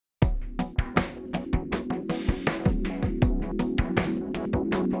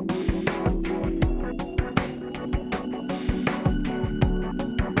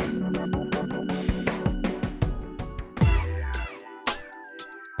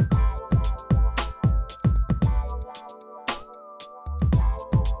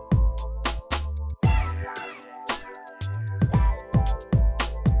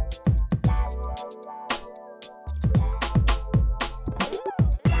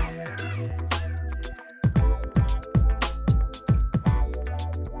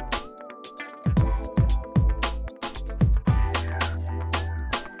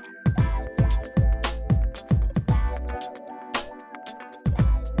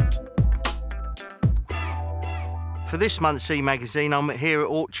For this month's e-magazine, I'm here at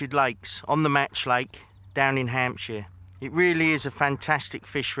Orchard Lakes on the Match Lake down in Hampshire. It really is a fantastic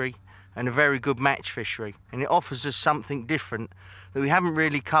fishery and a very good match fishery, and it offers us something different that we haven't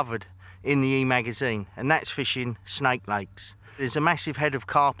really covered in the e-magazine, and that's fishing snake lakes. There's a massive head of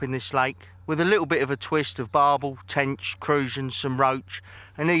carp in this lake with a little bit of a twist of barbel, tench, crucian, some roach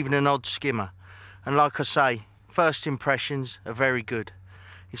and even an odd skimmer. And like I say, first impressions are very good.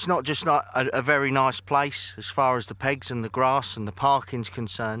 It's not just a very nice place as far as the pegs and the grass and the parking's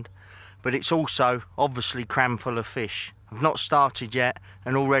concerned, but it's also obviously crammed full of fish. I've not started yet,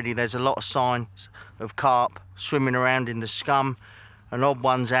 and already there's a lot of signs of carp swimming around in the scum and odd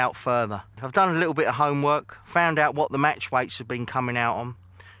ones out further. I've done a little bit of homework, found out what the match weights have been coming out on.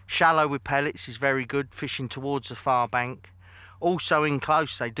 Shallow with pellets is very good, fishing towards the far bank. Also in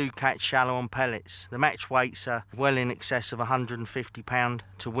close they do catch shallow on pellets. The match weights are well in excess of £150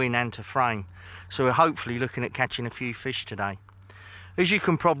 to win and to frame, so we're hopefully looking at catching a few fish today. As you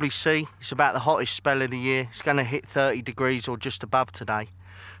can probably see, it's about the hottest spell of the year. It's going to hit 30 degrees or just above today.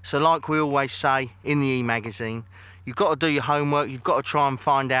 So like we always say in the e-magazine, you've got to do your homework, you've got to try and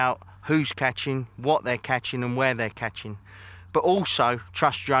find out who's catching, what they're catching and where they're catching. But also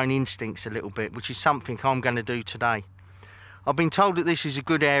trust your own instincts a little bit, which is something I'm going to do today. I've been told that this is a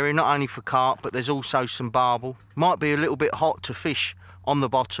good area not only for carp, but there's also some barbel. Might be a little bit hot to fish on the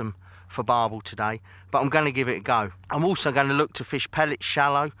bottom for barbel today, but I'm going to give it a go. I'm also going to look to fish pellets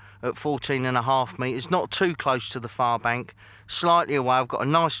shallow at 14.5 metres, not too close to the far bank, slightly away. I've got a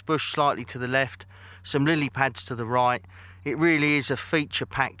nice bush slightly to the left, some lily pads to the right. It really is a feature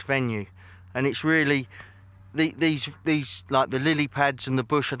packed venue, and it's really these like the lily pads and the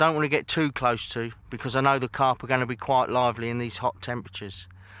bush I don't want to get too close to, because I know the carp are going to be quite lively in these hot temperatures.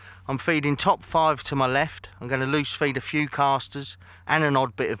 I'm feeding top 5 to my left. I'm going to loose feed a few casters and an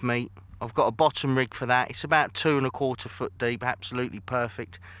odd bit of meat. I've got a bottom rig for that. It's about 2¼ foot deep, absolutely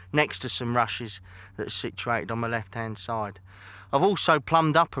perfect, next to some rushes that are situated on my left hand side. I've also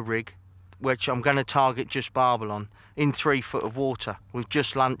plumbed up a rig which I'm going to target just barbel on in 3 foot of water with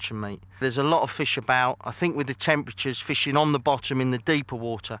just luncheon meat. There's a lot of fish about. I think with the temperatures, fishing on the bottom in the deeper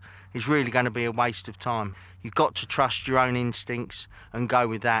water is really going to be a waste of time. You've got to trust your own instincts and go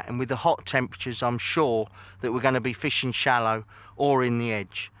with that, and with the hot temperatures I'm sure that we're going to be fishing shallow or in the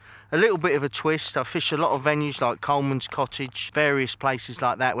edge. A little bit of a twist, I fish a lot of venues like Coleman's Cottage, various places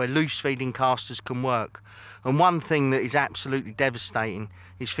like that where loose feeding casters can work. And one thing that is absolutely devastating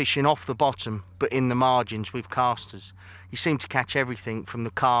is fishing off the bottom but in the margins with casters. You seem to catch everything from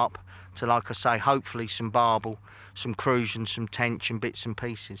the carp to, like I say, hopefully some barbel, some crucian, some tench and bits and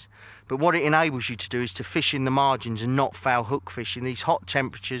pieces. But what it enables you to do is to fish in the margins and not foul hook fish. In these hot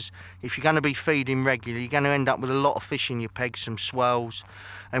temperatures, if you're going to be feeding regularly, you're going to end up with a lot of fish in your pegs, some swells,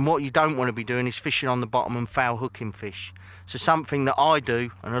 and what you don't want to be doing is fishing on the bottom and foul hooking fish. So something that I do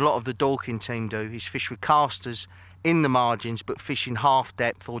and a lot of the Dorking team do is fish with casters in the margins but fishing half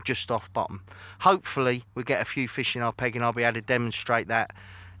depth or just off bottom. Hopefully we get a few fish in our peg and I'll be able to demonstrate that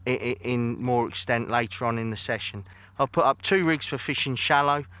in more extent later on in the session. I've put up 2 rigs for fishing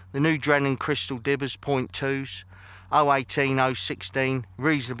shallow, the new Drennan Crystal Dibbers 0.2s, 018, 016,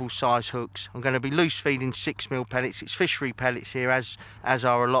 reasonable size hooks. I'm going to be loose feeding 6mm pellets. It's fishery pellets here, as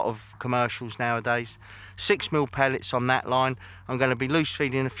are a lot of commercials nowadays. 6mm pellets on that line. I'm going to be loose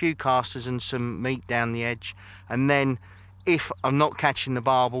feeding a few casters and some meat down the edge, and then if I'm not catching the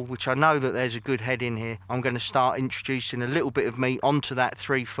barbel, which I know that there's a good head in here, I'm going to start introducing a little bit of meat onto that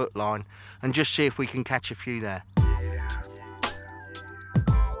 3 foot line and just see if we can catch a few there.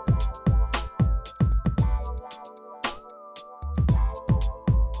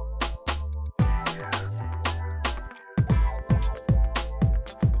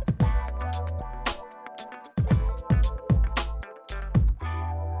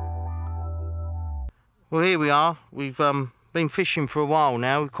 Well, here we are. We've been fishing for a while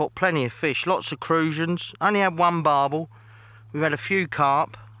now. We've caught plenty of fish, lots of crucians. Only had 1 barbel. We've had a few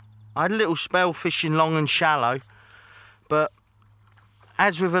carp. I had a little spell fishing long and shallow, but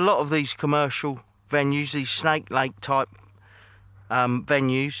as with a lot of these commercial venues, these snake lake type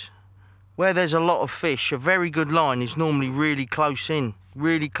venues, where there's a lot of fish, a very good line is normally really close in,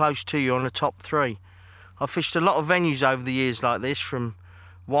 really close to you on the top 3. I've fished a lot of venues over the years like this, from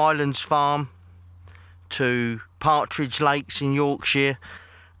Wyland's Farm to Partridge Lakes in Yorkshire,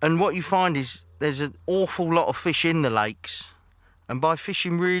 and what you find is there's an awful lot of fish in the lakes, and by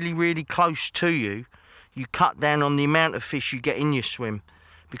fishing really close to you, you cut down on the amount of fish you get in your swim.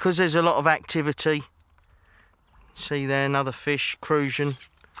 Because there's a lot of activity, see there another fish, crucian,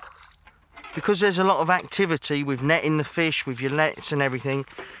 because there's a lot of activity with netting the fish, with your nets and everything,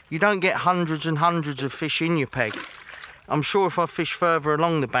 you don't get hundreds and hundreds of fish in your peg. I'm sure if I fish further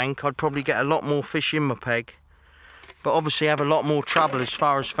along the bank I'd probably get a lot more fish in my peg, but obviously have a lot more trouble as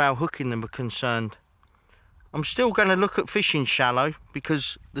far as foul hooking them are concerned. I'm still going to look at fishing shallow,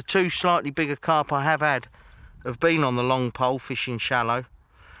 because the two slightly bigger carp I have had have been on the long pole fishing shallow.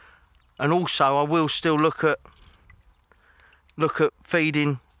 And also I will still look at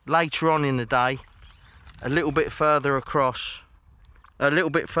feeding later on in the day a little bit further across, a little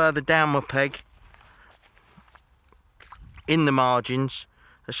bit further down my peg in the margins,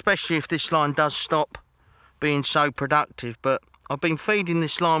 especially if this line does stop being so productive. But I've been feeding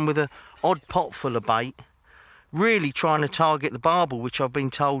this line with an odd pot full of bait, really trying to target the barbel, which I've been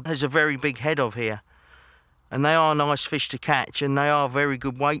told has a very big head of here, and they are nice fish to catch and they are very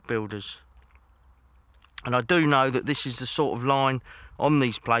good weight builders. And I do know that this is the sort of line on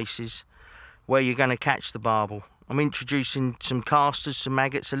these places where you're going to catch the barbel. I'm introducing some casters, some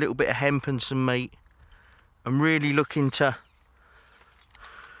maggots, a little bit of hemp and some meat. I'm really looking to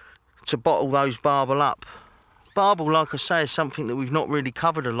bottle those barbel up. Barbel, like I say, is something that we've not really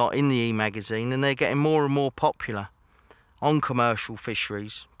covered a lot in the e-magazine, and they're getting more and more popular on commercial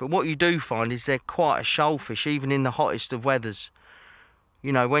fisheries. But what you do find is they're quite a shoal fish, even in the hottest of weathers.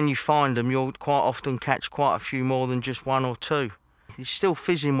 You know, when you find them, you'll quite often catch quite a few more than just one or two. It's still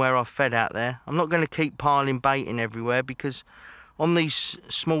fizzing where I've fed out there. I'm not going to keep piling bait in everywhere, because on these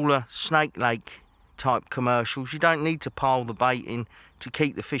smaller snake lake type commercials, you don't need to pile the bait in to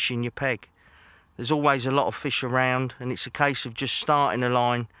keep the fish in your peg. There's always a lot of fish around, and it's a case of just starting a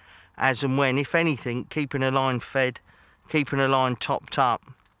line as and when. If anything, keeping a line fed, keeping a line topped up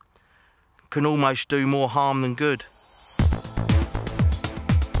can almost do more harm than good.